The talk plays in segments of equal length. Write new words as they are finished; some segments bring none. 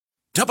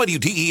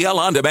WDEL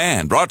On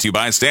Demand, brought to you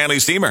by Stanley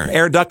Steamer,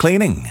 Air Duct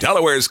Cleaning,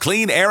 Delaware's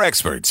clean air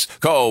experts.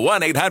 Call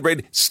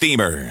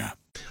 1-800-STEAMER.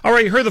 All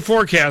right, you heard the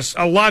forecast.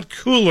 A lot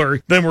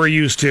cooler than we're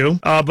used to.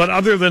 But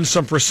other than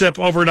some precip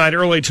overnight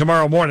early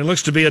tomorrow morning,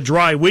 looks to be a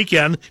dry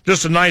weekend.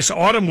 Just a nice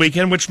autumn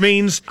weekend, which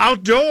means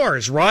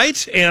outdoors,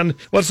 right? And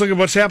let's look at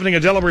what's happening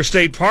at Delaware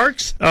State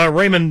Parks.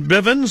 Raymond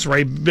Bivens,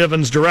 Ray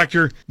Bivens,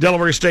 Director,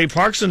 Delaware State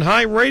Parks. And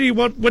hi, Ray,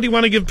 what do you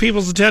want to give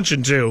people's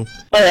attention to?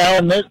 Hi,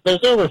 Alan.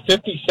 There's over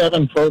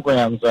 57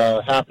 programs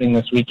happening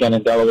this weekend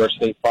in Delaware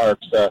State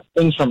Parks.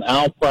 Things from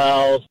owl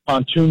prowls,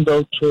 pontoon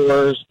boat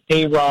tours,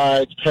 hay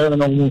rides,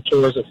 paranormal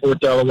tours at Fort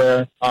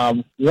Delaware.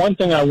 One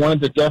thing I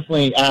wanted to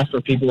definitely ask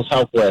for people's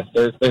help with,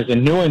 there's a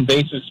new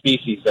invasive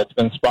species that's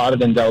been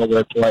spotted in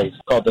Delaware twice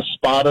called the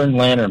spotted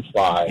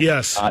lanternfly.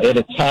 Yes. It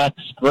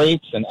attacks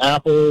grapes and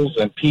apples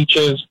and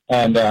peaches,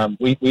 and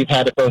we've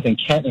had it both in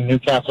Kent and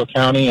Newcastle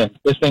County, and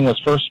this thing was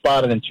first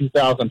spotted in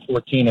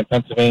 2014 in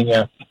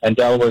Pennsylvania, and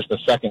Delaware's the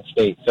second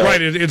state. So,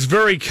 right, it's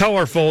very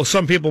colorful.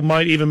 Some people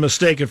might even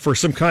mistake it for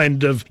some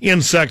kind of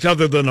insect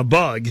other than a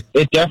bug.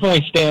 It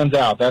definitely stands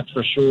out, that's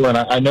for sure, and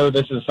I know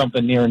this is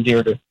something near and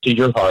dear to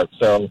your heart.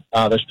 So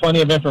there's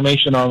plenty of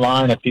information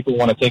online if people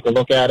want to take a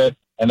look at it,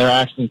 and they're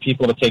asking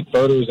people to take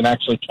photos and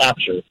actually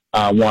capture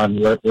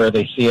one where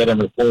they see it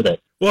and report it.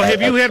 Well,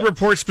 have you had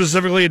reports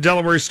specifically at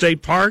Delaware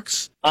State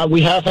Parks?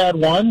 We have had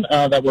one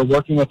that we're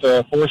working with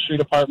the Forestry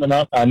Department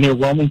up near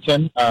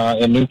Wilmington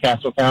in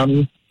Newcastle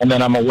County, and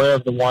then I'm aware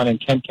of the one in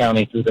Kent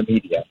County through the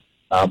media.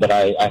 But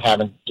I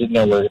didn't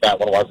know where that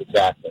one was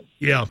exactly.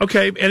 Yeah.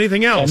 Okay.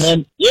 Anything else?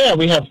 And then,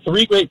 we have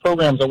 3 great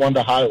programs I wanted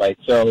to highlight.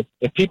 So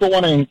if people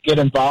want to get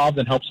involved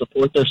and help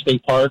support their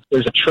state park,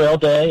 there's a trail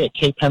day at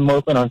Cape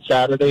Henlopen on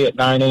Saturday at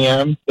 9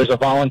 a.m. There's a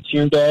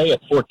volunteer day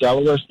at Fort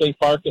Delaware State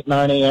Park at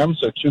 9 a.m.,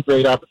 so 2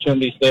 great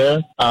opportunities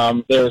there.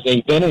 There's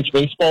a vintage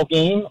baseball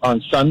game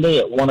on Sunday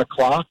at 1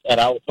 o'clock at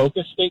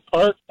Alapoca State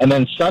Park. And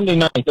then Sunday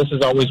night, this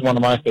is always one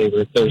of my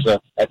favorites,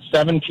 at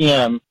 7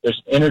 p.m., there's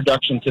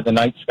Introduction to the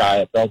Night Sky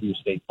at Bellevue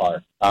State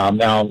Park.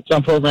 Now,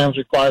 some programs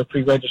require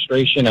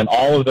pre-registration, and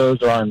all of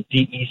those are on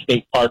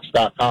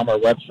destateparks.com, our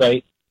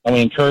website, and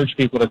we encourage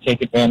people to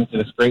take advantage of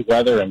this great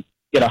weather and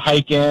get a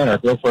hike in or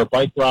go for a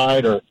bike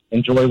ride or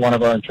enjoy one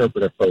of our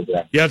interpretive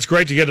programs. Yeah, it's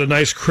great to get a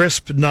nice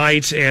crisp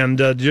night and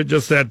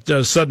just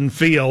that sudden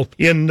feel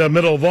in the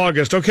middle of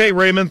August. Okay,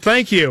 Raymond,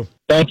 thank you.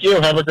 Thank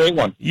you. Have a great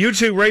one. You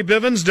too, Ray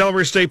Bivens,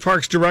 Delaware State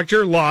Parks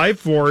Director, live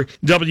for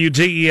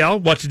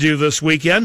WDEL, What to Do This Weekend.